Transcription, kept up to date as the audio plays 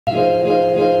Welcome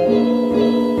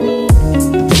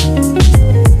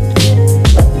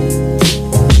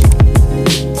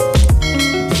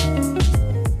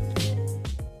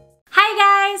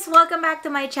back to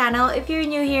my channel. If you're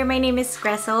new here, my name is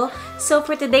Creso. So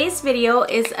for today's video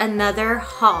is another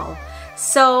haul.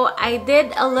 So I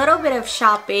did a little bit of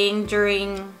shopping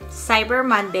during Cyber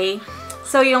Monday.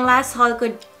 So yung last haul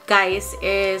ko guys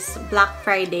is Black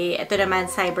Friday. Ito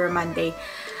naman Cyber Monday.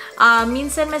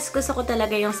 Minsan mas gusto ko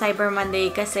talaga yung Cyber Monday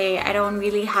kasi I don't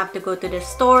really have to go to the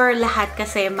store. Lahat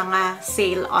kasi mga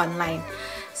sale online.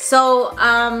 So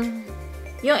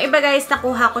yung iba guys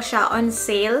nakuha ko siya on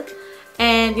sale.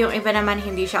 And yung iba naman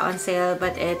hindi siya on sale,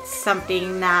 but it's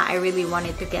something na I really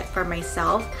wanted to get for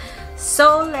myself.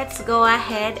 So let's go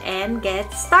ahead and get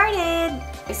started.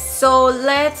 So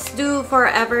let's do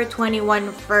Forever 21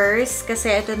 first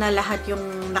kasi ito na lahat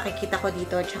yung nakikita ko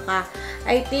dito. Tsaka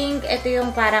I think ito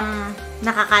yung parang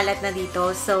nakakalat na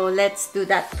dito. So let's do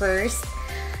that first.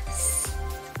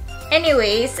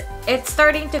 Anyways, it's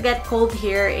starting to get cold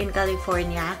here in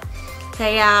California.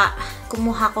 Kaya,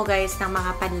 kumuha ko guys ng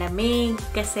mga panlamig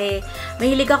kasi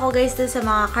mahilig ako guys dun sa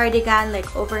mga cardigan, like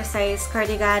oversized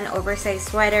cardigan, oversized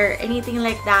sweater, anything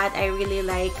like that, I really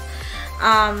like.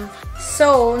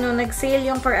 So, nung nag-sale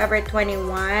yung Forever 21,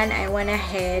 I went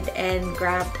ahead and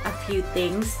grabbed a few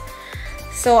things.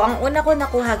 So, ang una ko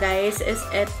nakuha guys is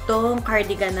itong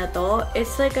cardigan na to.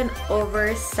 It's like an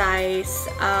oversized,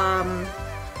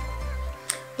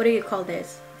 what do you call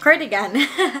this? Cardigan.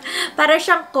 Para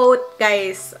siyang coat,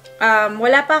 guys.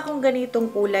 Wala pa akong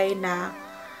ganitong kulay na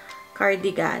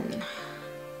cardigan.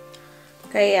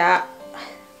 Kaya,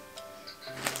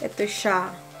 ito siya.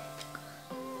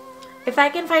 If I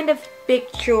can find a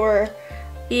picture,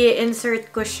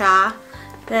 i-insert ko siya.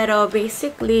 Pero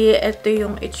basically, ito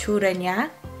yung itsura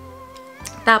niya.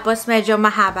 Tapos, medyo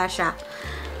mahaba siya.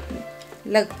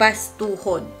 Lagpas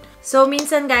tuhod. So,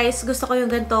 minsan guys, gusto ko yung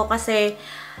ganito kasi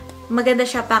maganda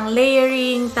siya pang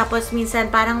layering, tapos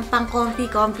minsan parang pang comfy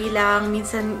lang,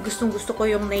 minsan gustong-gusto ko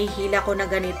yung nahihila ko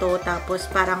na ganito, tapos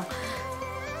parang,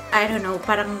 I don't know,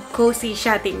 parang cozy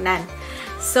siya tingnan.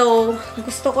 So,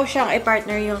 gusto ko siyang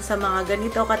i-partner yung sa mga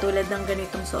ganito, katulad ng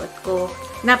ganitong suot ko.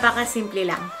 Napaka-simple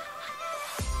lang.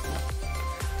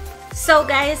 So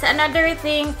guys, another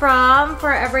thing from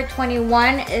Forever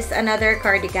 21 is another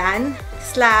cardigan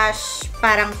slash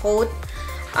parang coat.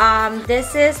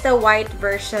 This is the white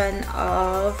version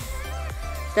of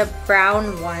the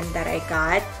brown one that I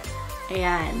got.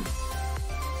 Ayan.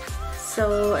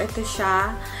 So, ito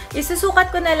siya.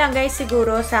 Isusukat ko na lang guys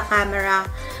siguro sa camera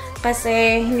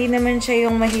kasi hindi naman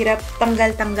siya yung mahirap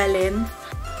tanggal-tanggalin.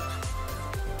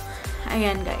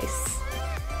 Ayan guys.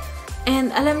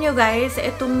 And alam nyo guys,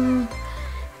 itong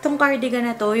cardigan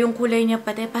na to, yung kulay niya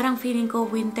pati, parang feeling ko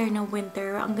winter na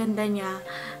winter. Ang ganda niya.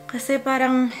 Kasi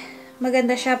parang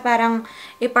maganda siya, parang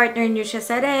i-partner nyo siya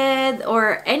sa red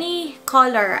or any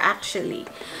color actually.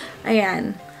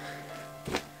 Ayan.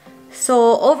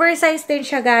 So, oversized din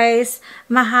siya guys.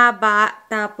 Mahaba.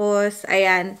 Tapos,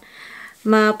 ayan.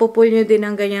 Mapupul nyo din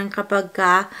ang ganyan kapag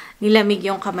ka nilamig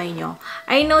yung kamay nyo.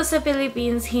 I know sa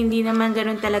Philippines, hindi naman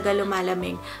ganun talaga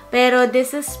lumalamig. Pero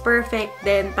this is perfect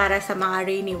din para sa mga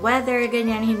rainy weather,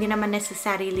 ganyan. Hindi naman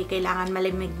necessarily kailangan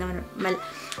malamig na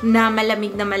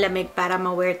malamig para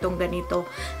ma-wear tong ganito.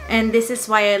 And this is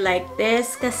why I like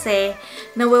this kasi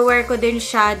nawe-wear ko din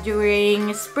siya during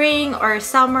spring or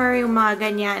summer, yung mga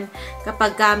ganyan,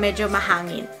 kapag ka medyo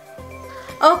mahangin.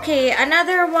 Okay,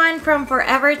 another one from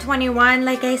Forever 21.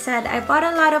 Like I said, I bought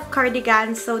a lot of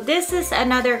cardigans. So this is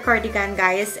another cardigan,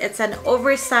 guys. It's an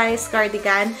oversized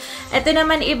cardigan. Ito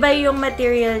naman iba yung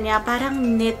material niya. Parang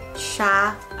knit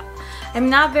siya.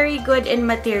 I'm not very good in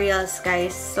materials,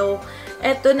 guys. So,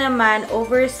 ito naman,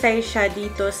 oversized siya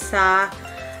dito sa,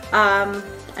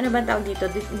 ano ba tawag dito?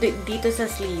 Dito sa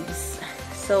sleeves.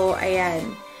 So,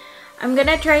 ayan. I'm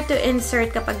gonna try to insert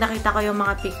kapag nakita ko yung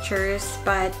mga pictures,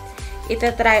 but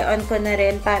ita-try on ko na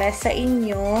rin para sa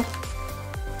inyo.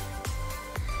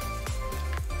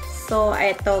 So,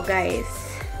 eto guys.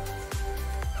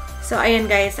 So,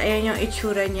 ayan guys. Ayan yung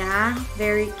itsura niya.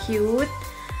 Very cute.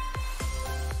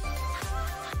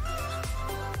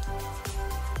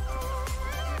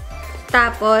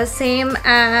 Tapos, same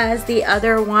as the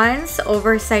other ones.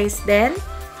 Oversized din.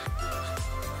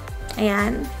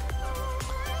 Ayan.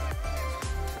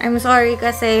 I'm sorry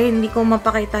kasi hindi ko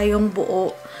mapakita yung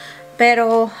buo.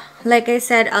 Pero, like I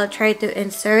said, I'll try to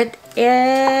insert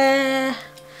a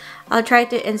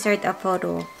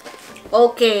photo.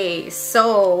 Okay,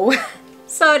 so,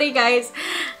 sorry guys.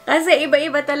 Kasi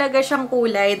iba-iba talaga siyang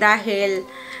kulay dahil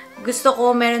gusto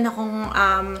ko, meron akong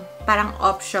parang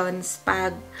options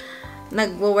pag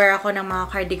nagwo-wear ako ng mga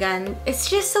cardigan. It's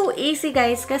just so easy,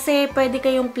 guys, kasi pwede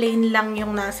kayong plain lang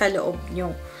yung nasa loob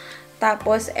nyo.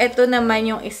 Tapos, ito naman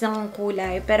yung isang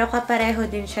kulay, pero kapareho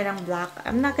din siya ng black.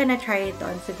 I'm not gonna try it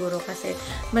on siguro kasi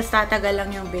mas tatagal lang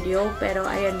yung video, pero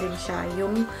ayan din siya.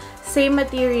 Yung same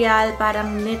material,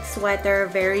 parang knit sweater,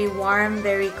 very warm,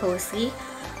 very cozy.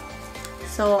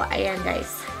 So, ayan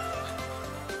guys.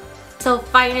 So,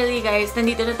 finally guys,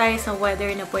 nandito na tayo sa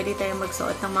weather na pwede tayong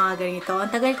magsuot ng mga ganito.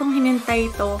 Ang tagal kong hinintay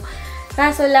ito.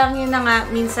 Kaso lang, yun na nga,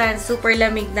 minsan super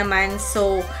lamig naman.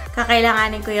 So,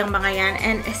 kakailanganin ko yung mga yan.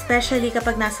 And especially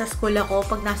kapag nasa school ako,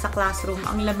 pag nasa classroom,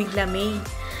 ang lamig-lamig.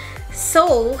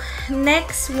 So,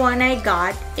 next one I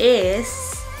got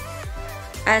is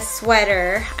a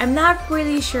sweater. I'm not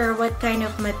really sure what kind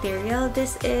of material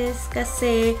this is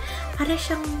kasi para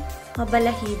siyang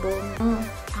mabalahibong.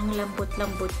 Ang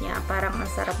lambot-lambot niya. Parang ang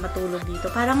sarap matulog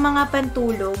dito. Parang mga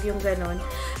pantulog, yung ganun.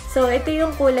 So, ito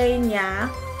yung kulay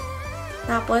niya.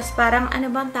 Tapos, parang,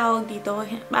 ano bang tawag dito?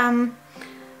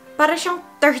 Para siyang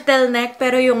turtleneck,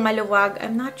 pero yung maluwag.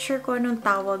 I'm not sure kung anong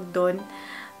tawag doon.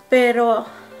 Pero,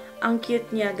 ang cute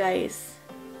niya, guys.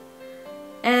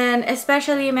 And,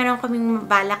 especially, meron kaming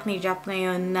balak ni Jap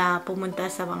ngayon na pumunta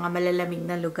sa mga malalamig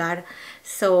na lugar.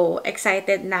 So,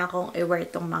 excited na akong i-wear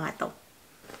itong mga to.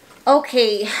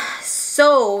 Okay,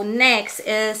 so next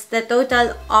is the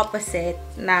total opposite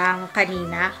ng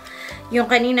kanina. Yung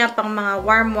kanina pang mga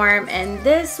warm-warm and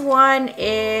this one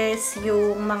is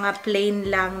yung mga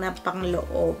plain lang na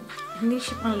pangloob. Hindi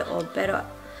siya pangloob pero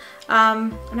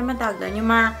ano man tawag doon? Yung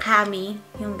mga cami,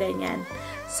 yung ganyan.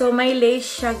 So may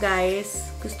lace siya guys.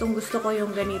 Gustong-gusto ko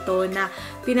yung ganito na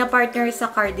pinapartner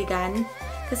sa cardigan.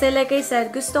 Kasi like I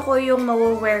said, gusto ko yung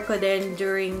mawo-wear ko din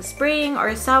during spring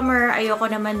or summer.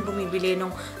 Ayoko naman bumibili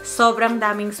nung sobrang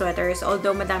daming sweaters.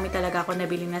 Although madami talaga ako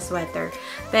nabili na sweater.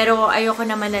 Pero ayoko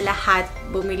naman na lahat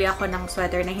bumili ako ng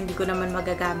sweater na hindi ko naman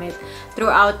magagamit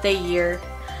throughout the year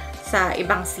sa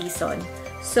ibang season.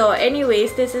 So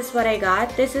anyways, this is what I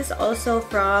got. This is also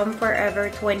from Forever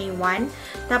 21.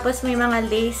 Tapos may mga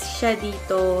lace siya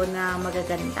dito na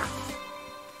magaganda.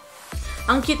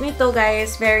 Ang cute nito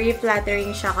guys, very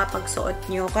flattering siya kapag suot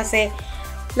nyo. Kasi,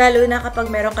 lalo na kapag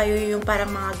meron kayo yung parang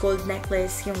mga gold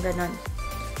necklace, yung ganon.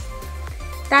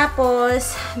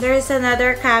 Tapos, there's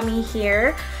another cami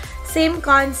here. Same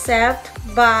concept,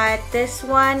 but this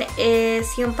one is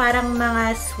yung parang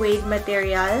mga suede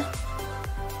material.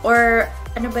 Or,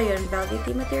 ano ba yun?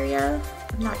 Velvety material?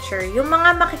 I'm not sure. Yung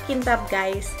mga makikintab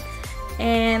guys.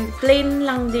 And plain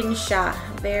lang din siya.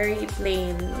 Very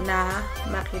plain na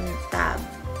makintab.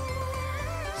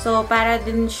 So, para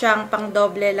din siyang pang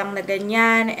doble lang na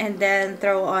ganyan. And then,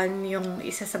 throw on yung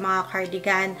isa sa mga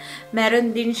cardigan.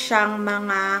 Meron din siyang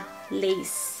mga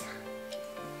lace.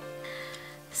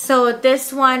 So, this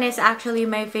one is actually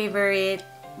my favorite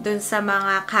dun sa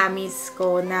mga camis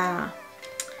ko na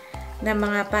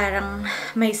mga parang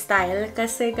may style.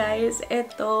 Kasi guys,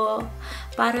 ito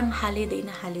parang holiday na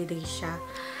holiday siya.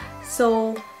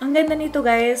 So, ang ganda nito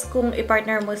guys, kung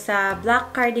i-partner mo sa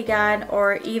black cardigan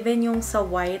or even yung sa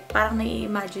white, parang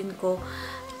nai-imagine ko,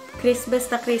 Christmas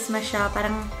na Christmas siya.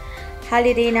 Parang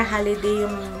holiday na holiday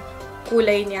yung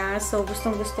kulay niya. So,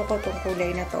 gustong-gusto ko tong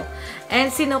kulay na to.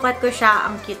 And sinukat ko siya.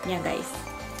 Ang cute niya guys.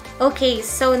 Okay,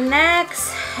 so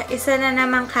next, isa na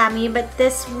namang kami. But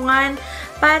this one,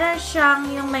 para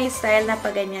siyang yung may style na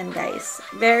paganyan guys.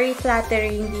 Very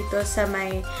flattering dito sa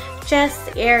may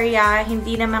chest area.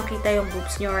 Hindi naman kita yung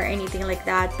boobs nyo or anything like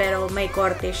that. Pero may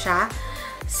korte siya.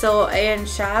 So, ayan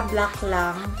siya. Black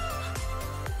lang.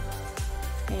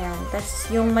 Ayan. Tapos,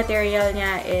 yung material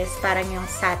niya is parang yung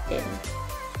satin.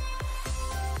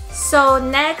 So,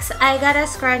 next, I got a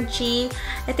scrunchie.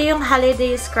 Ito yung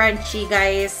holiday scrunchie,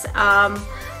 guys.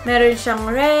 Meron siyang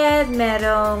red,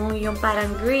 merong yung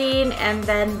parang green, and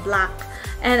then black.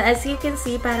 And as you can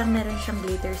see, parang meron siyang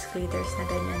glitters na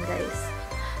ganyan, guys.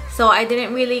 So, I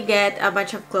didn't really get a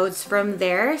bunch of clothes from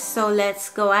there. So, let's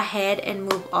go ahead and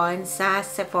move on sa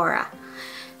Sephora.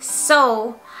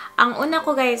 So, ang una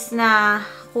ko, guys, na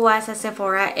kuha sa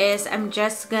Sephora is I'm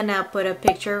just gonna put a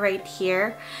picture right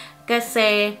here.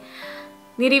 Kasi,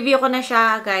 ni-review ko na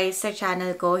siya, guys, sa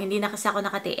channel ko. Hindi na kasi ako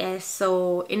nakatiis.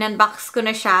 So, in-unbox ko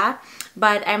na siya.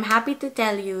 But, I'm happy to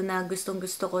tell you na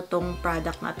gustong-gusto ko tong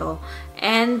product na to.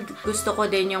 And, gusto ko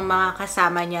din yung mga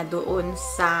kasama niya doon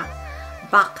sa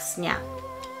box niya.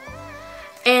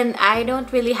 And I don't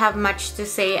really have much to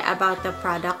say about the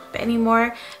product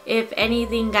anymore. If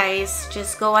anything, guys,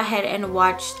 just go ahead and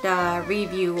watch the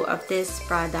review of this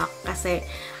product. Kasi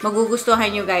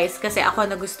magugustuhan nyo, guys. Kasi ako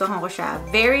nagustuhan ko siya.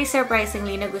 Very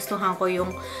surprisingly, nagustuhan ko yung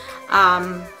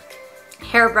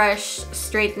hairbrush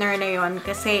straightener na yon.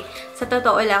 Kasi sa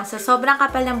totoo lang, sa sobrang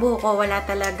kapal ng buhok ko, wala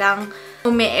talagang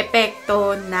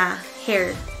umi-epekto na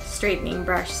hair straightening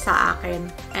brush sa akin.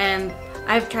 And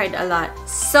I've tried a lot.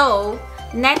 So,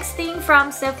 next thing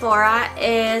from Sephora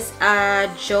is a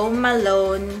Jo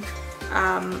Malone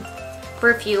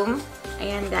perfume.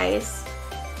 Ayan, guys.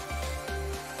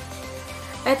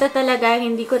 Ito talaga,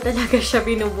 hindi ko talaga siya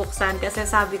binubuksan kasi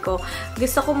sabi ko,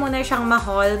 gusto ko muna siyang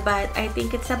ma-haul, but I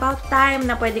think it's about time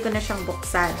na pwede ko na siyang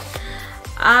buksan.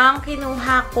 Ang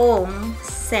kinuha kong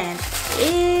scent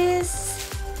is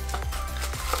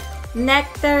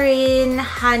Nectarine,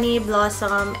 Honey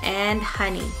Blossom, and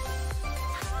Honey.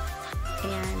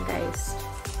 Ayan, guys.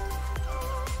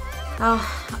 Oh,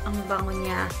 ang bango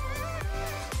niya.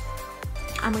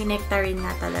 Amoy nectarine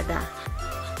na talaga.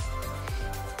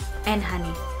 And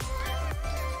honey.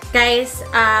 Guys,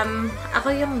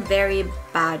 ako yung very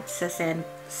bad sa scent.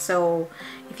 So,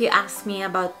 if you ask me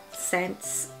about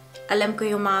scents, alam ko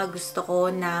yung mga gusto ko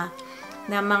na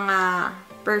mga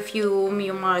perfume,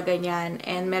 yung mga ganyan.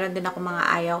 And meron din ako mga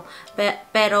ayaw.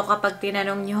 Pero kapag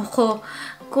tinanong nyo ko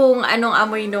kung anong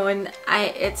amoy nun,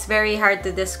 it's very hard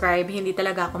to describe. Hindi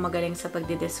talaga ako magaling sa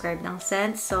pagde-describe ng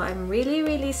scents. So, I'm really,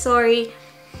 really sorry.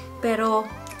 Pero,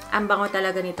 ang bango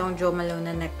talaga nitong Jo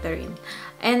Malone na Nectarine.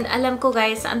 And alam ko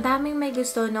guys, ang daming may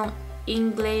gusto nung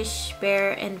English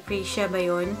Pear and Freesia ba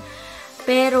yun?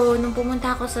 Pero, nung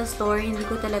pumunta ako sa store, hindi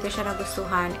ko talaga siya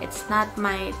nagustuhan. It's not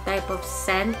my type of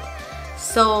scent.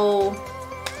 So,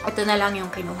 ito na lang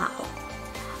yung kinuha ko.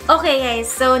 Okay guys,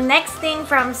 so next thing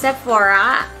from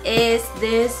Sephora is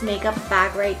this makeup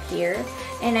bag right here.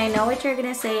 And I know what you're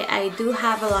gonna say, I do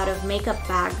have a lot of makeup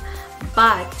bag.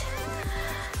 But,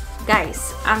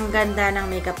 guys, ang ganda ng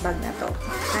makeup bag na to.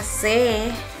 Kasi,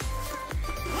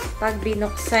 pag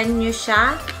binuksan nyo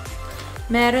siya,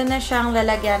 meron na siyang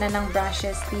lalagyanan ng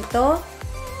brushes dito.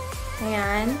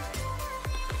 Ayan.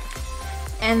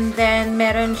 And then,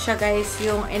 meron siya guys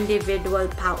yung individual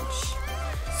pouch.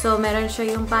 So, meron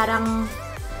siya yung parang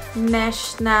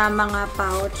mesh na mga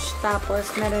pouch. Tapos,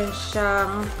 meron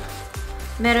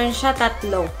siya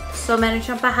tatlo. So, meron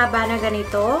siyang pahaba na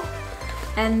ganito.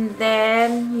 And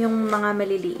then, yung mga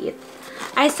maliliit.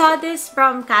 I saw this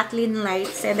from Kathleen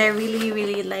Lights and I really,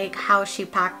 really like how she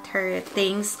packed her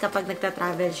things kapag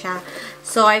nagta-travel siya.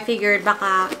 So, I figured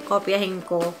baka kopyahin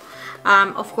ko.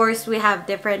 Of course, we have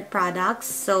different products.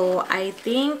 So, I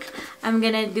think I'm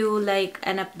gonna do like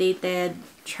an updated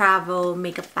travel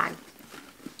makeup bag.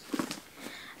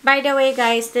 By the way,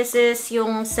 guys, this is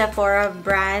yung Sephora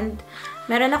brand.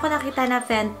 Meron ako nakita na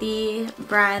Fenty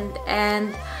brand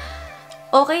and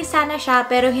okay sana siya,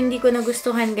 pero hindi ko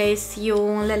nagustuhan guys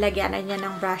yung lalagyanan niya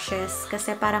ng brushes.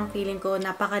 Kasi parang feeling ko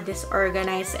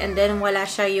napaka-disorganized and then wala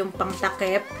siya yung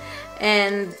pangtakip.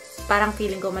 And parang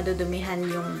feeling ko madudumihan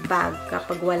yung bag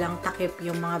kapag walang takip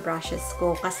yung mga brushes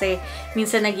ko. Kasi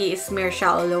minsan nag-i-smear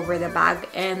siya all over the bag.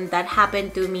 And that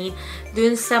happened to me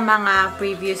dun sa mga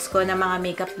previous ko na mga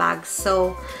makeup bags.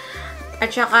 So,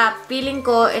 at saka feeling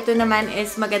ko ito naman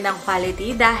is magandang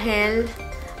quality dahil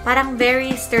parang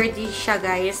very sturdy siya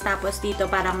guys. Tapos dito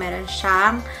parang meron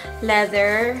siyang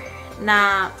leather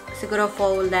na siguro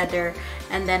faux leather.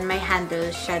 And then may handle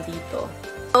siya dito.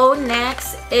 So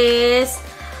next is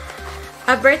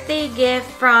a birthday gift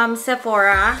from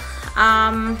Sephora.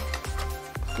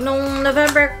 Nung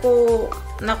November ko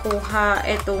nakuha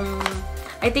itong,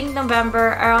 I think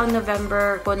around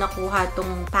November ko nakuha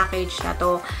itong package na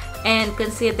to. And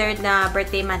considered na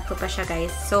birthday month ko pa siya, guys.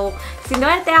 So,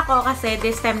 sinuwerte ako kasi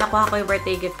this time nakuha ko yung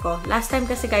birthday gift ko. Last time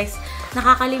kasi, guys,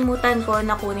 nakakalimutan ko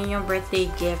na kunin yung birthday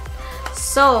gift.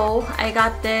 So, I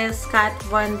got this Kat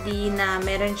Von D na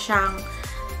meron siyang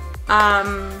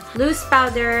loose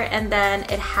powder and then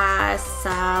it has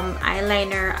some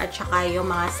eyeliner at saka yung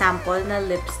mga sample na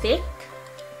lipstick.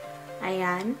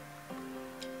 Ayan.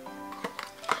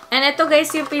 And ito, guys,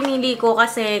 yung pinili ko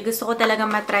kasi gusto ko talaga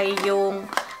matry yung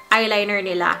eyeliner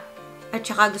nila. At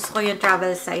saka gusto ko yung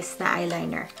travel size na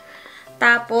eyeliner.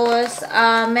 Tapos,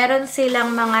 meron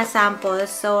silang mga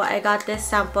samples. So, I got this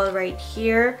sample right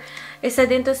here. Isa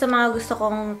din to sa mga gusto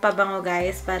kong pabango,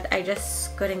 guys. But I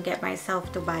just couldn't get myself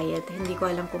to buy it. Hindi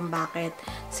ko alam kung bakit.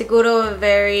 Siguro,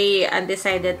 very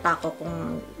undecided pa ako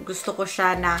kung gusto ko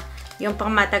siya na yung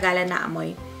pangmatagalan na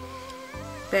amoy.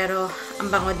 Pero, ang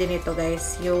bango din ito,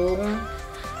 guys. Yung,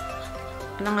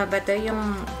 ano nga ba ito?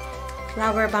 Yung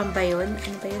flower bomb ba yun?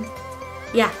 Ano ba yun?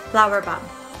 Yeah, flower bomb.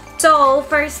 So,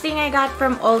 first thing I got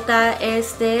from Ulta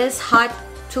is this Hot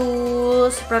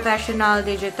Tools Professional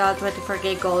Digital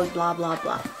 24K Gold blah blah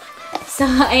blah. So,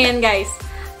 ayan guys.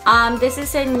 This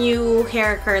is a new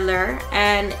hair curler,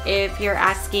 and if you're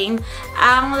asking,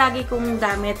 ang lagi kong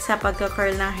gamit sa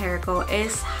pagka-curl ng hair ko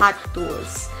is hot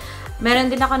tools. Meron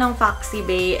din ako ng Foxy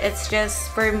Bay. It's just,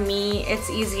 for me, it's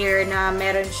easier na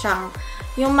meron siyang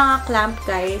yung mga clamp,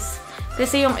 guys.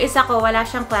 Kasi yung isa ko, wala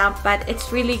siyang clamp, but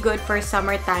it's really good for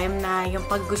summertime na yung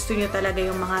pag gusto nyo talaga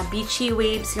yung mga beachy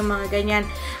waves, yung mga ganyan.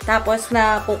 Tapos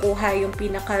na kukuha yung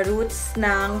pinaka-roots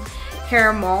ng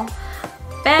hair mo.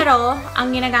 Pero, ang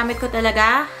ginagamit ko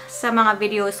talaga sa mga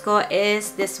videos ko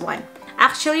is this one.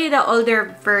 Actually, the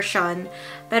older version.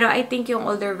 Pero I think yung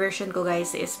older version ko,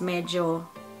 guys, is medyo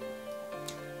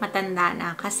matanda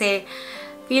na. Kasi,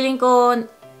 feeling ko,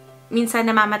 minsan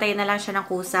namamatay na lang siya ng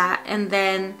kusa. And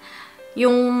then,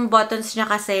 yung buttons niya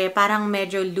kasi parang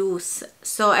medyo loose.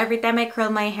 So, every time I curl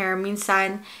my hair,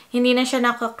 minsan, hindi na siya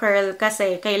naka-curl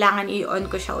kasi kailangan i-on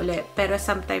ko siya ulit. Pero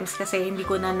sometimes kasi hindi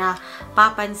ko na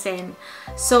napapansin.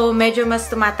 So, medyo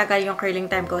mas tumatagal yung curling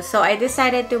time ko. So, I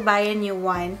decided to buy a new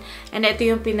one. And ito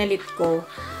yung pinalit ko.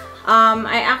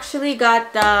 I actually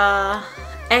got the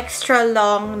extra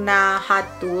long na hot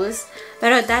tools.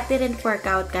 Pero that didn't work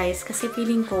out, guys. Kasi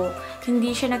feeling ko,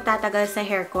 hindi siya nagtatagal sa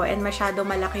hair ko and masyado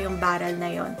malaki yung barrel na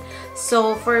yon.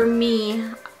 So, for me,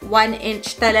 1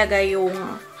 inch talaga yung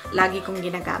lagi kong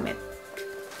ginagamit.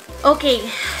 Okay,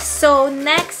 so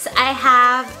next, I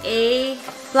have a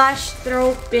plush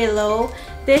throw pillow.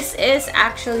 This is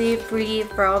actually free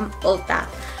from Ulta.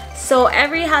 So,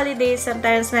 every holiday,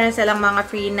 sometimes meron silang mga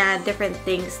free na different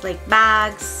things like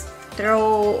bags,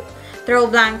 throw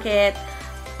blanket.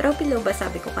 Throw pillow ba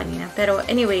sabi ko kanina? Pero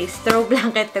anyways, throw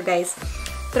blanket to, guys.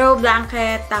 Throw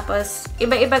blanket. Tapos,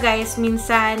 iba-iba, guys.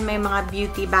 Minsan, may mga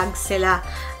beauty bags sila.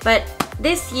 But,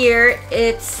 this year,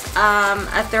 it's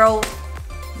a throw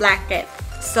blanket.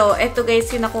 So, ito,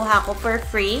 guys, yung nakuha ko for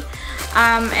free.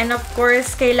 And of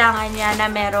course, kailangan niya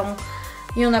na merong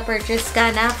yung na-purchase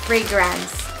ka na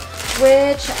fragrance.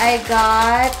 Which, I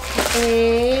got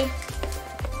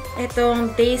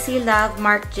itong Daisy Love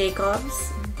Marc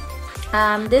Jacobs.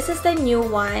 This is the new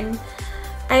one.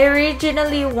 I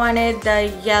originally wanted the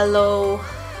yellow,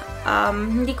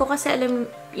 hindi ko kasi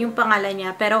alam yung pangalan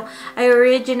niya, pero I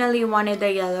originally wanted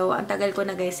the yellow. Ang tagal ko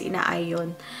na, guys, inaay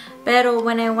yun. Pero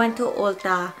when I went to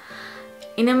Ulta,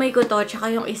 inamoy ko to, tsaka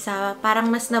yung isa,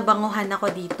 parang mas nabanguhan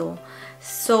ako dito.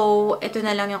 So, ito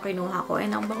na lang yung kinuha ko.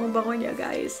 And ang bango-bango niya,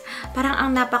 guys. Parang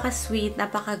ang napaka-sweet,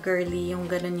 napaka-girly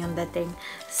yung ganun yung dating.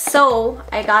 So,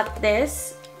 I got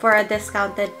this for a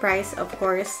discounted price, of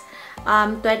course.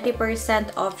 20%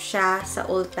 off siya sa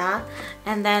Ulta.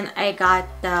 And then, I got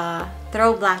the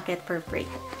throw blanket for free.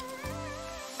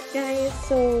 Guys,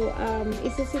 so,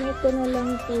 isisingit ko na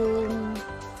lang itong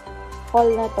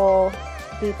haul na to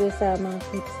dito sa mga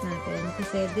clips natin.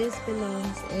 Kasi this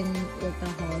belongs in Ulta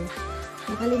haul.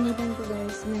 Nakalimutan ko,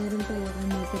 guys, meron pala akong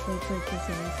multiple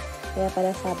purchases. Kaya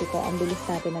pala sabi ko, ang bilis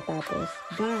natin natapos.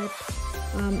 But,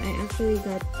 I actually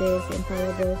got this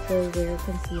Infallible Full Wear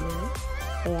Concealer.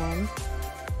 Ayan.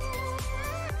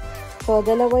 So,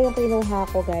 dalawa yung kinuha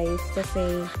ko, guys.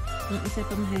 Kasi, yung isa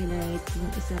pang highlight,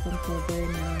 yung isa pang cover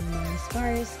ng mga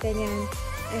scars, ganyan.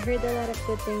 I heard a lot of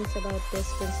good things about this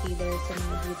concealer sa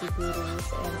mga beauty gurus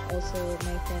and also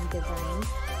my friend Divine.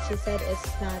 She said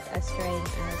it's not as trying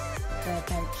as the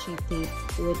Tarte Shape Tape,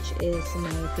 which is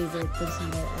my favorite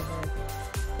concealer ever.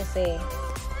 Kasi,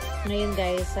 ngayon,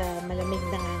 guys, malamig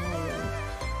na nga ngayon.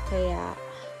 Kaya,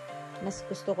 mas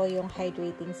gusto ko yung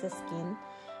hydrating sa skin.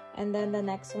 And then, the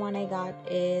next one I got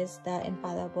is the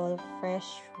Infallible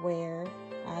Fresh Wear,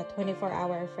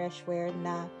 24-hour Fresh Wear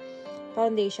na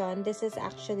foundation. This is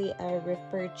actually a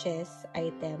repurchase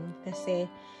item kasi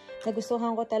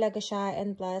nagustuhan ko talaga siya,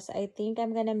 and plus I think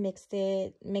I'm gonna mix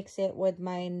it with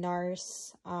my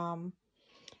NARS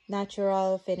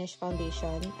natural finish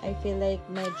foundation. I feel like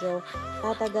medyo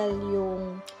tatagal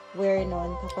yung wear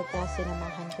nun kapag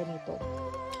sinamahan ko nito.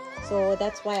 So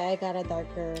that's why I got a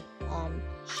darker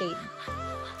shade.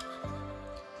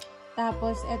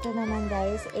 Tapos ito naman,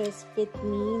 guys, is Fit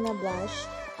Me na blush.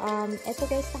 Ito,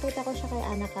 guys, nakita ko siya kay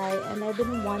Anakay and I've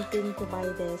been wanting to buy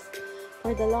this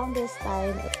for the longest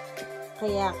time.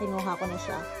 Kaya kinuha ko na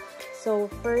siya. So,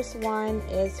 first one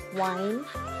is Wine.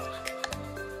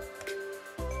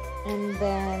 And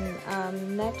then,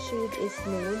 next shade is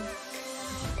Nude.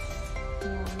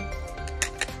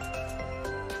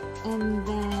 And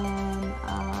then,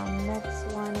 next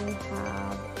one I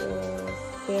have is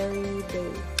Berry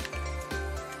Day.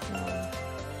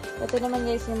 Ito naman,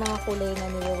 guys, yung mga kulay na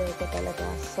niliwear ko talaga.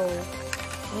 So,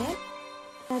 ayan.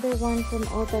 Another one from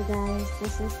Ulta, guys.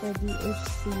 This is the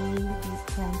DHC Deep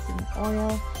Cleansing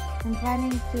Oil. I'm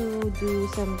planning to do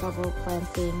some double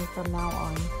cleansing from now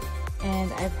on.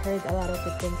 And I've heard a lot of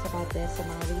good things about this sa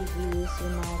mga reviews,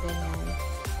 yung mga ganyan.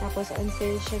 Tapos, on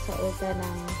sale siya sa Ulta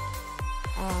ng,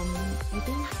 I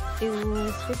think it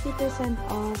was 50%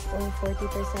 off or 40%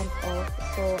 off.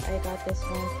 So, I got this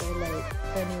one for like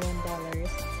 $21.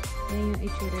 Yan yung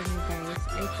itsura niya, guys.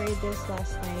 I tried this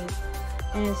last night.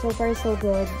 And so far, so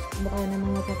good. Mukha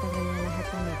namang matatanggal na lahat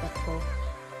ng makeup ko.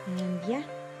 And yeah.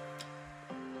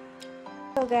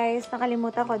 So guys,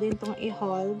 nakalimutan ko din itong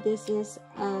i-haul. This is,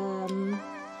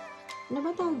 ano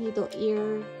ba tawag dito?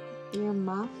 Ear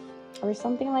muff? Or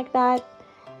something like that.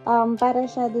 Para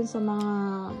siya dun sa mga,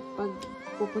 pag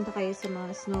pupunta kayo sa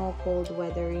mga snow, cold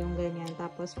weather, yung ganyan.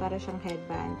 Tapos, para siyang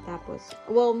headband. Tapos,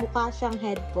 well, mukha siyang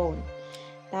headphone.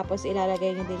 Tapos,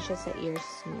 ilalagay nyo din siya sa ears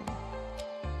mo.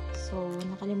 So,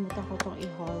 nakalimutan ko itong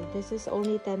i-haul. This is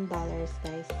only $10,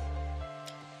 guys.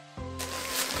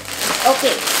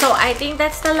 Okay, so I think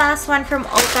that's the last one from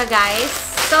Ulta, guys.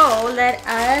 So, let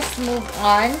us move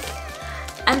on.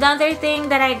 Another thing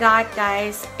that I got,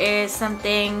 guys, is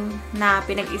something na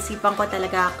pinag-isipan ko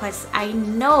talaga because I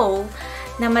know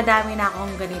na madami na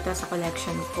akong ganito sa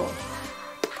collection ko.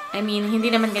 I mean, hindi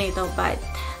naman ganito, but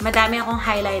madami akong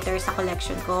highlighter sa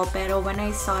collection ko. Pero when I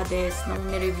saw this, nung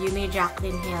nireview ni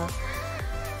Jaclyn Hill,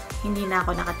 hindi na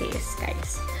ako nakatiis,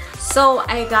 guys. So,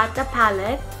 I got the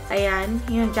palette. Ayan,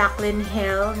 yung Jaclyn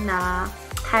Hill na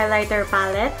highlighter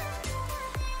palette.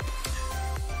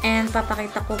 And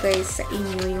papakita ko guys sa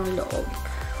inyo yung loob.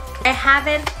 I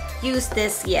haven't used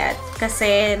this yet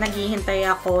kasi naghihintay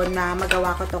ako na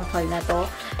magawa ko tong haul na to.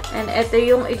 And ito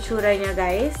yung itsura niya,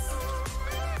 guys.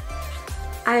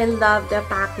 I love the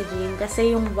packaging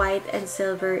kasi yung white and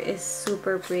silver is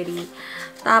super pretty.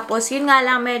 Tapos, yun nga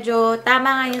lang, medyo tama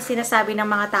nga yung sinasabi ng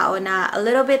mga tao na a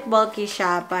little bit bulky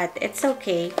siya, but it's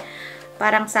okay.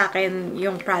 Parang sa akin,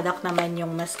 yung product naman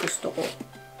yung mas gusto ko.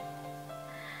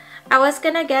 I was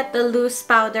gonna get the loose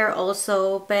powder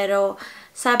also, pero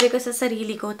sabi ko sa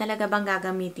sarili ko, talaga bang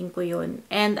gagamitin ko yun?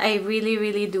 And I really,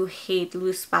 really do hate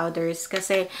loose powders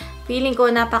kasi feeling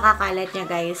ko napakakalat niya,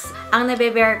 guys. Ang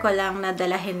nabe-bear ko lang na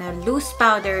dalahin na loose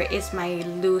powder is my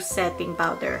loose setting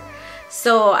powder.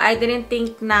 So, I didn't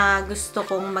think na gusto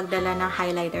kong magdala ng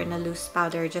highlighter na loose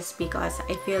powder just because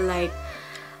I feel like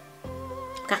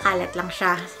kakalat lang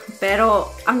siya.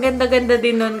 Pero, ang ganda-ganda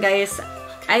din nun, guys.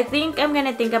 I think I'm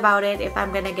gonna think about it if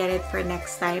I'm gonna get it for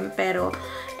next time. Pero,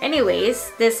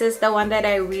 anyways, this is the one that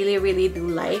I really, really do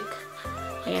like.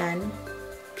 Ayan.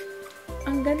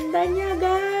 Ang ganda niya,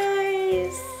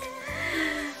 guys!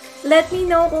 Let me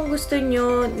know kung gusto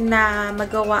nyo na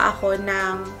magawa ako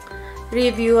ng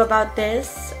review about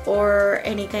this or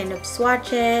any kind of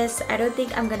swatches. I don't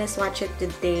think I'm gonna swatch it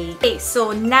today. Okay,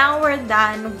 so now we're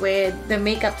done with the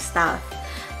makeup stuff.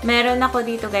 Meron ako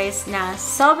dito, guys, na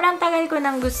sobrang tagal ko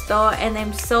nang gusto and I'm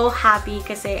so happy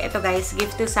kasi ito, guys,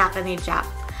 gift to sa akin ni Jack.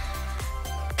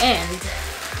 And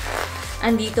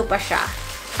andito pa siya.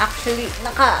 Actually,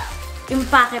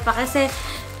 naka-impake pa kasi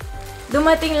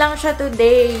dumating lang siya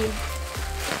today.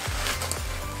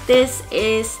 This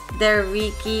is the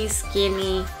Ricky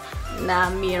Skinny na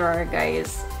mirror,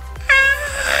 guys.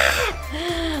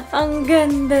 Ang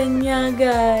ganda niya,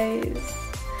 guys.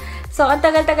 So, ang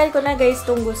tagal-tagal ko na, guys,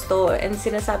 itong gusto. And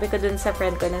sinasabi ko dun sa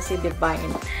friend ko na si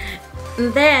Divine.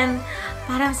 And then,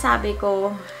 parang sabi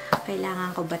ko,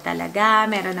 kailangan ko ba talaga?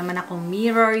 Meron naman akong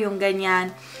mirror, yung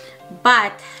ganyan.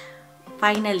 But,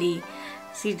 finally,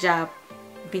 si Jap,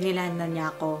 binilan na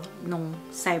niya ako nung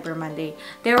Cyber Monday.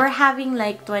 They were having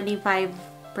like 25%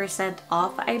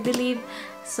 off, I believe.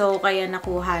 So, kaya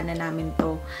nakuha na namin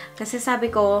to. Kasi sabi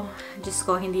ko, Diyos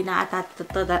ko, hindi na ata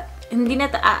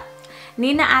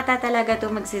talaga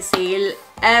to magsisale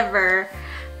ever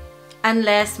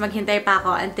unless maghintay pa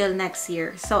ako until next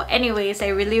year. So, anyways,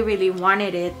 I really, really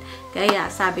wanted it.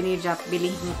 Kaya, sabi ni Jap,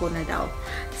 bilihin ko na daw.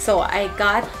 So, I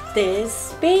got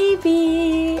this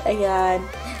baby. Ayan.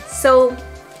 So,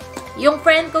 yung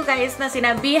friend ko, guys, na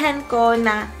sinabihan ko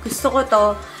na gusto ko to,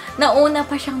 nauna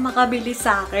pa siyang makabili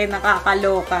sa akin.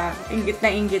 Nakakaloka. Inggit na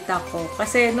inggit ako.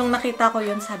 Kasi nung nakita ko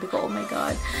yun, sabi ko, oh my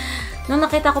God. Nung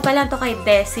nakita ko pa lang to kay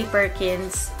Desi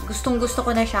Perkins, gustong-gusto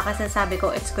ko na siya kasi sabi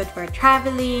ko, it's good for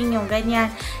traveling, yung ganyan.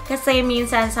 Kasi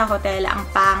minsan sa hotel, ang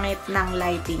pangit ng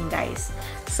lighting, guys.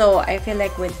 So, I feel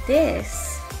like with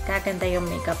this, gaganda yung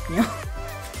makeup nyo.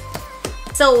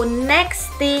 So, next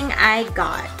thing I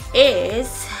got is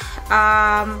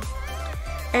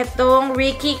etong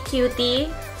Ricky Cutie.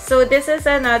 So, this is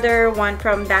another one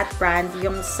from that brand,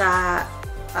 yung sa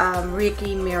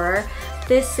Ricky Mirror.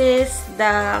 This is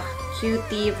the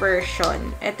Cutie version.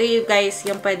 Ito yung, guys,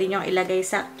 yung pwede nyong ilagay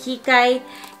sa Kikay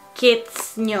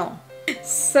kits nyo.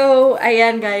 So,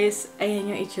 ayan guys.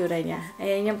 Ayan yung itsura niya.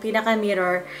 Ayan yung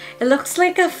pinaka-mirror. It looks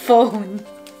like a phone.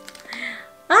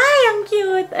 Ay, ang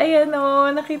cute! Ayan o.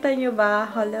 Nakita nyo ba?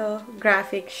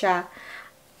 Holographic siya.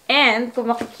 And, kung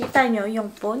makikita nyo,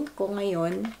 yung phone ko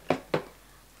ngayon,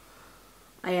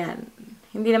 ayan.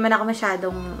 Hindi naman ako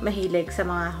masyadong mahilig sa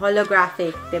mga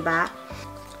holographic, 'di ba?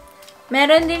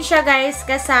 Meron din siya guys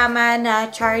kasama na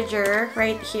charger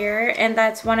right here, and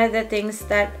that's one of the things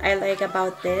that I like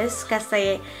about this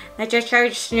kasi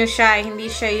na-charge nyo siya,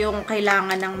 hindi siya yung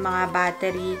kailangan ng mga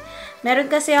battery. Meron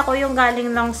kasi ako yung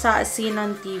galing lang sa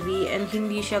Sinon TV and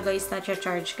hindi siya guys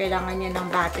na-charge, kailangan niya ng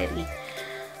battery.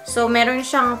 So, meron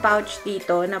siyang pouch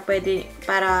dito na pwede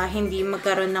para hindi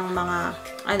magkaroon ng mga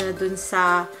ano dun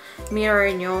sa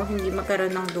mirror nyo, hindi magkaroon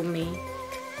ng dumi.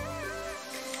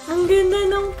 Ang ganda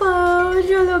ng pouch!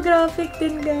 Holographic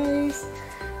din, guys.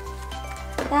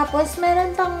 Tapos,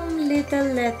 meron pang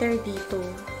little letter dito.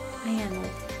 Ayan o.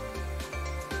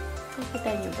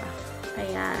 Nakikita nyo ba?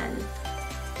 Ayan.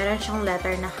 Meron siyang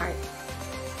letter na heart.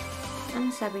 Ano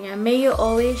sabi niya? May you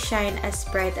always shine as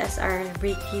bright as our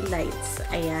Ricky lights.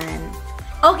 Ayan.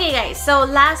 Okay guys, so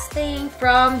last thing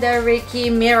from the Ricky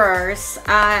mirrors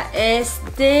is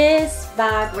this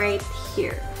bag right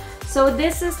here. So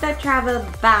this is the travel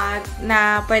bag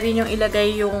na pwede nyo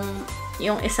ilagay yung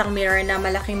isang mirror na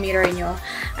malaking mirror nyo.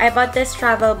 I bought this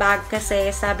travel bag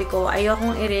kasi sabi ko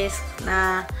ayokong i-risk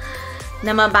na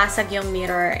mabasag yung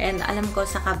mirror, and alam ko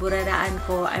sa kaburaraan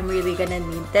ko I'm really gonna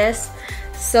need this.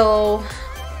 So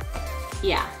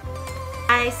yeah.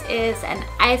 Guys, is an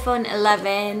iPhone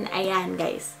 11. Ayan,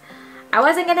 guys. I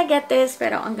wasn't gonna get this,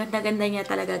 pero ang ganda-ganda niya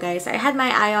talaga, guys. I had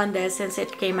my eye on this since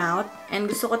it came out. And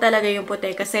gusto ko talaga yung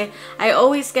puti kasi I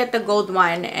always get the gold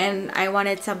one and I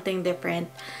wanted something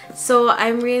different. So,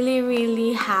 I'm really,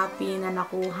 really happy na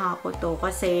nakuha ko to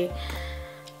kasi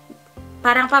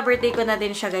parang pa-birthday ko na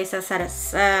din siya, guys,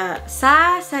 sa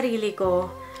sarili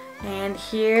ko. And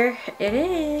here it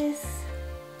is.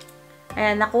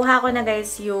 Ayan, nakuha ko na,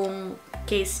 guys, yung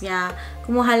case niya.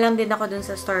 Kumuha lang din ako dun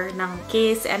sa store ng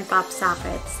case and pop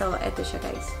socket. So, eto siya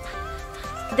guys.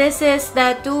 This is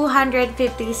the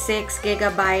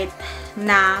 256GB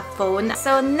na phone.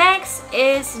 So, next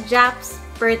is Jap's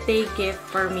birthday gift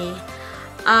for me.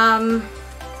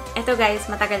 Eto guys,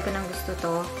 matagal ko nang gusto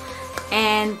to.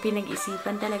 And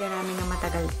pinag-isipan talaga namin na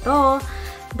matagal to.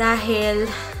 Dahil,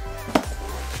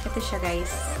 eto siya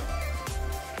guys.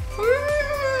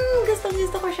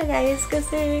 Gusto ko siya guys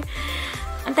kasi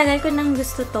ang tagal ko nang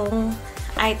gusto tong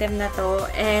item na to.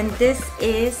 And this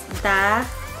is the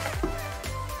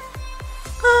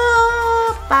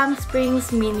Palm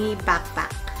Springs mini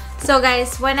backpack. So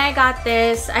guys, when I got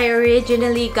this, I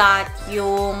originally got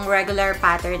yung regular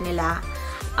pattern nila.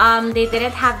 They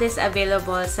didn't have this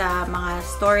available sa mga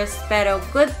stores, pero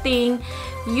good thing,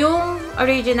 yung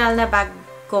original na bag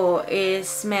ko is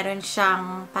meron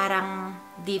siyang parang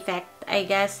defect, I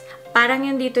guess. Parang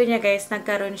yung dito niya guys,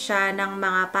 nagkaroon siya ng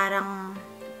mga parang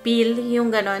peel,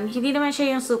 yung ganon. Hindi naman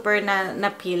siya yung super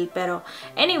na peel, pero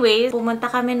anyways,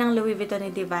 pumunta kami ng Louis Vuitton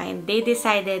ni Divine. They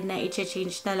decided na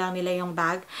i-change na lang nila yung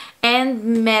bag,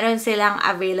 and meron silang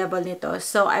available nito.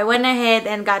 So, I went ahead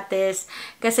and got this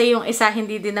kasi yung isa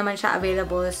hindi din naman siya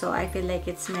available, so I feel like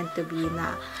it's meant to be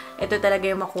na ito talaga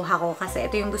yung makuha ko kasi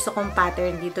ito yung gusto kong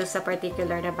pattern dito sa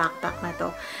particular na backpack na to.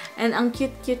 And ang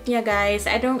cute-cute niya guys.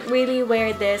 I don't really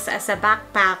wear this as a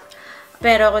backpack,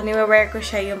 pero kung niwewear ko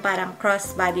siya yung parang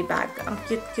crossbody bag. Ang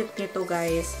cute-cute nito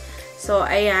guys. So,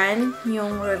 ayan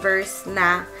yung reverse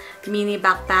na mini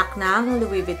backpack ng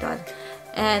Louis Vuitton.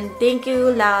 And thank you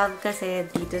love kasi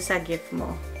dito sa gift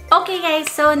mo. Okay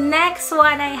guys, so next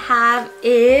one I have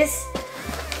is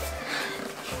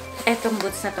etong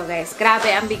boots na to guys.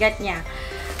 Grabe, ang bigat niya.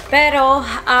 Pero,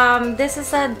 this is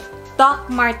a Doc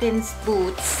Martens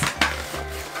boots.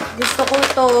 Gusto ko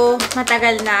to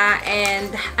matagal na,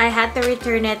 and I had to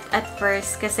return it at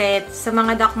first kasi sa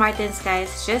mga Doc Martens guys,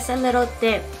 just a little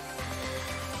tip.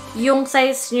 Yung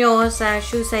size nyo, sa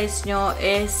shoe size nyo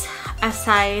is a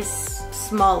size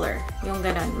smaller. Yung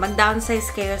ganun.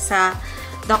 Mag-downsize kayo sa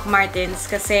Doc Martens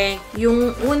kasi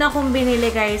yung una kong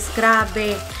binili guys,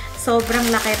 grabe. Sobrang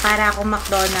laki, para akong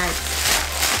McDonald's.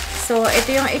 So,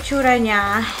 ito yung itsura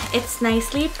niya. It's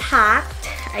nicely packed.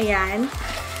 Ayan.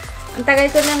 Ang tagal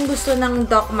ko nang gusto ng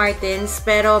Doc Martens,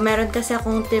 pero meron kasi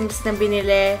akong Timbs na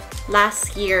binili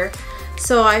last year.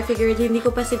 So, I figured hindi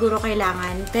ko pa siguro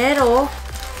kailangan. Pero,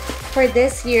 for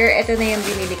this year, ito na yung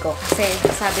binili ko. Kasi,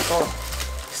 sabi ko,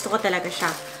 gusto ko talaga siya.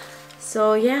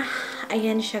 So, yeah.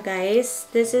 Ayan siya, guys.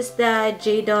 This is the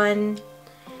Jadon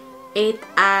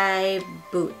 8i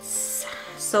boots.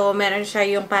 So, meron siya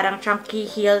yung parang chunky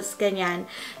heels, ganyan.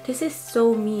 This is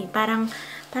so me. Parang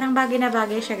bagay na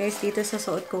bagay siya, guys, dito sa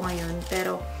suot ko ngayon.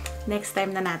 Pero, next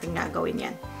time na natin gagawin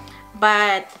yan.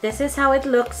 But, this is how it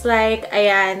looks like.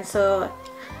 Ayan. So,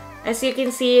 as you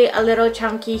can see, a little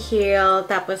chunky heel.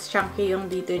 Tapos, chunky yung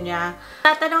dito niya.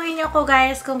 Tatanungin niyo ko,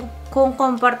 guys, kung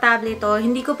komportable ito.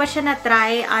 Hindi ko pa siya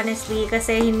na-try, honestly.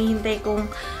 Kasi, hinihintay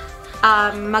kong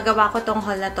magawa ko tong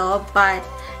haul na to. But,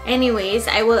 anyways,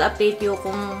 I will update you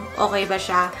kung okay ba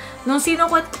siya. Yung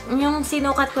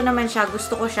sinukat ko naman siya,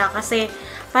 gusto ko siya. Kasi,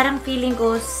 parang feeling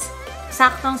ko,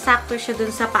 saktong-sakto siya dun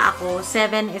sa paa ko.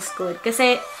 7 is good.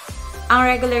 Kasi, ang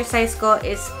regular size ko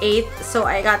is 8. So,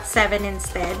 I got 7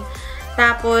 instead.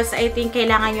 Tapos, I think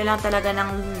kailangan nyo lang talaga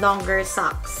ng longer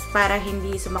socks para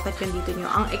hindi sumakit yung dito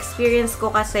nyo. Ang experience ko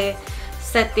kasi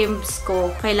sa Timbs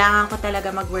ko, kailangan ko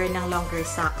talaga mag-wear ng longer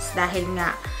socks dahil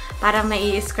nga parang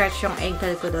nai-scratch yung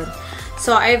ankle ko dun.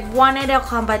 So, I've wanted a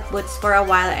combat boots for a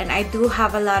while and I do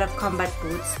have a lot of combat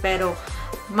boots pero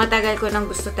matagal ko nang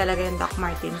gusto talaga yung Doc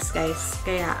Martens, guys.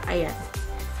 Kaya, ayan.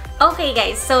 Okay,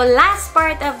 guys. So, last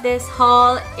part of this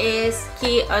haul is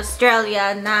QUAY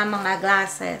Australia na mga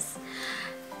glasses.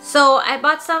 So, I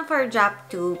bought some for Jap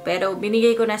too, pero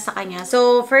binigay ko na sa kanya.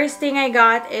 So, first thing I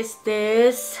got is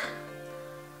this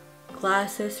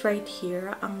glasses right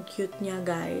here. Ang cute niya,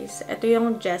 guys. Ito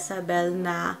yung Jezebel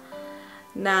na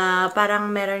parang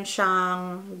meron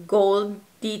siyang gold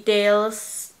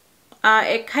details.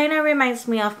 It kind of reminds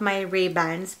me of my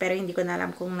Ray-Bans, pero hindi ko na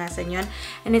alam kung nasan yun.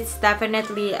 And it's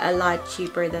definitely a lot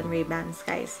cheaper than Ray-Bans,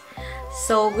 guys.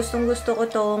 So, gustong-gusto ko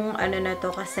tong ano na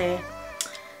to kasi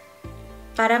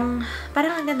parang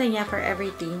ang ganda niya for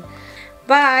everything.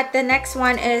 But the next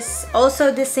one is also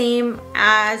the same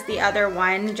as the other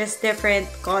one, just different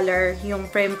color, yung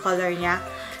frame color niya.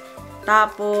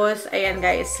 Tapos, ayan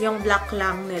guys, yung black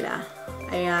lang nila.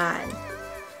 Ayan.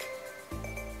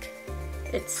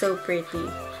 It's so pretty.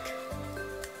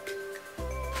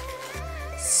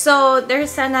 So,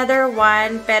 there's another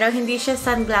one, pero hindi siya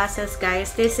sunglasses,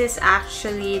 guys. This is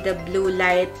actually the blue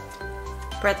light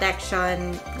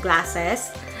protection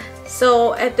glasses.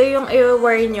 So, ito yung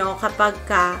i-wear nyo kapag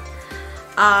ka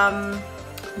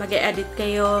mag-e-edit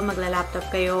kayo,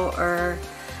 magla-laptop kayo, or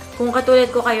kung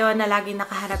katulad ko kayo na lagi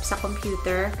nakaharap sa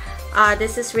computer.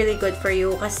 This is really good for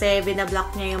you kasi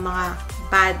binablock niya yung mga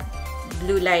bad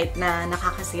blue light na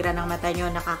nakakasira ng mata nyo,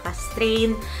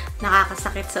 nakaka-strain,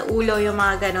 nakakasakit sa ulo, yung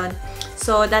mga ganon.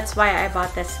 So, that's why I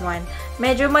bought this one.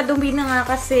 Medyo madumi na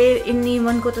nga kasi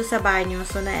iniwan ko to sa banyo.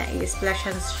 So,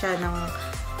 na-splashan siya ng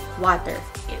water.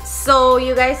 So,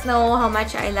 you guys know how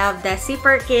much I love Desi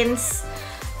Perkins.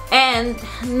 And,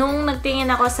 nung nagtingin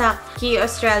ako sa QUAY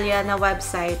Australia na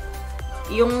website,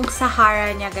 yung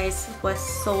Sahara niya, guys, was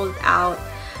sold out.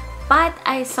 But,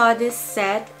 I saw this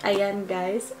set. Ayan,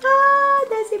 guys.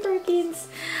 Desi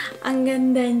Perkins. Ang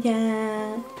ganda niya.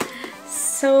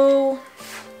 So,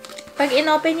 pag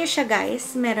in-open nyo siya,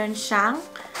 guys, meron siyang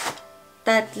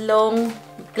 3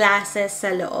 glasses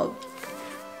sa loob.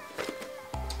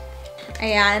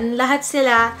 Ayan. Lahat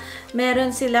sila,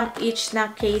 meron silang each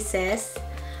na cases.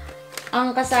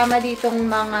 Ang kasama ditong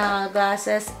mga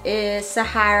glasses is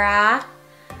Sahara,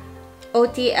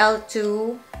 OTL2,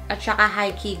 at saka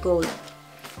High Key Gold.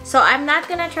 So, I'm not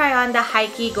gonna try on the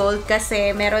High Key Gold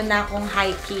kasi meron na akong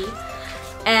High Key.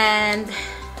 And,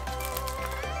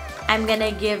 I'm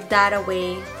gonna give that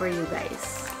away for you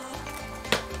guys.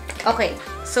 Okay.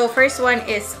 So, first one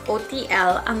is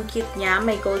OTL. Ang cute niya.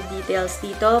 May gold details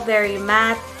dito. Very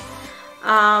matte.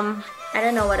 I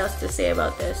don't know what else to say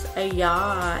about this.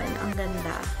 Ayan. Ang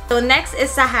ganda. So, next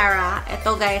is Sahara.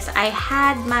 Ito, guys. I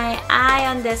had my eye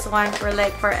on this one for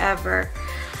like forever.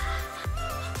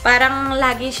 Parang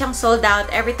lagi siyang sold out.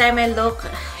 Every time I look,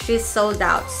 she's sold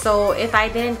out. So, if I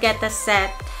didn't get the set,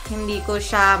 hindi ko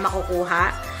siya makukuha.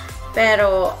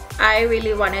 Pero, I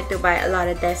really wanted to buy a lot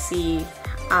of Desi,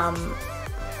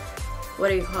 what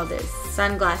do you call this?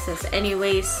 Sunglasses.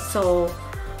 Anyways, so,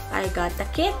 I got the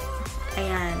kit.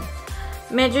 Ayan.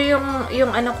 Medyo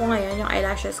yung ano ko ngayon, yung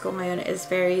eyelashes ko ngayon is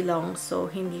very long. So,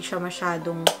 hindi siya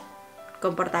masyadong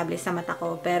komportable sa mata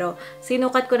ko. Pero,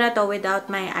 sinukat ko na to without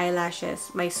my eyelashes.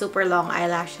 My super long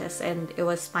eyelashes. And it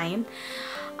was fine.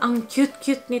 Ang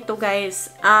cute-cute nito,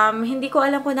 guys. Hindi ko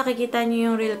alam kung nakikita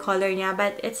niyo yung real color niya.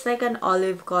 But, it's like an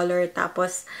olive color.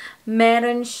 Tapos,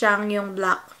 meron siyang yung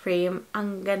black frame.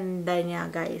 Ang ganda niya,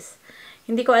 guys.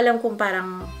 Hindi ko alam kung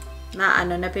parang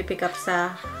napipick up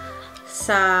sa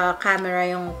camera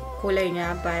yung kulay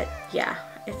niya. But, yeah.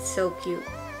 It's so cute.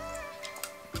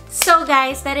 So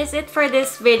guys, that is it for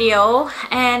this video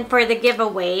and for the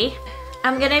giveaway.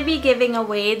 I'm gonna be giving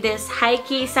away this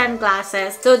Hikey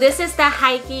sunglasses. So this is the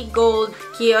Hikey Gold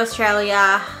Key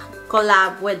Australia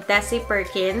collab with Desi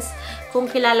Perkins. Kung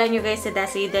kilala nyo guys si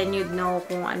Desi, then you'd know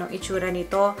kung anong itsura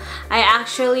nito. I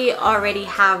actually already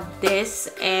have this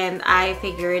and I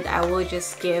figured I will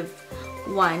just give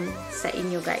one sa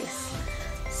inyo guys.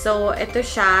 So ito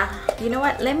siya. You know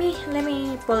what? Let me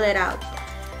pull it out.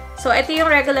 So ito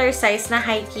yung regular size na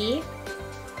Hikey.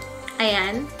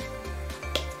 Ayan.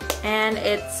 And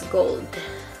it's gold.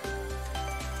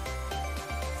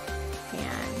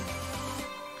 Ayan.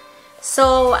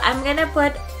 So I'm gonna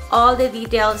put all the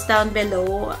details down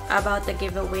below about the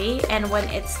giveaway and when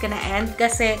it's gonna end.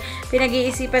 Kasi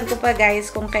pinag-iisipan ko pa guys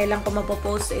kung kailan ko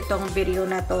mapopost itong video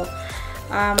na to.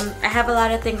 I have a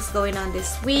lot of things going on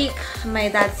this week. My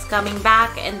dad's coming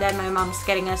back and then my mom's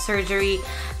getting a surgery.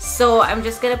 So I'm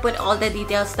just gonna put all the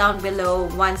details down below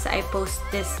once I post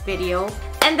this video.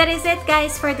 And that is it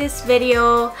guys for this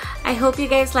video. I hope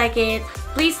you guys like it.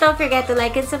 Please don't forget to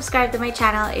like and subscribe to my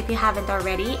channel if you haven't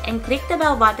already, and click the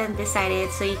bell button beside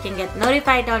it so you can get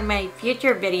notified on my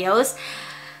future videos.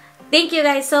 Thank you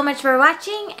guys so much for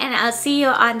watching, and I'll see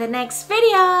you on the next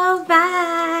video.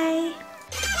 Bye!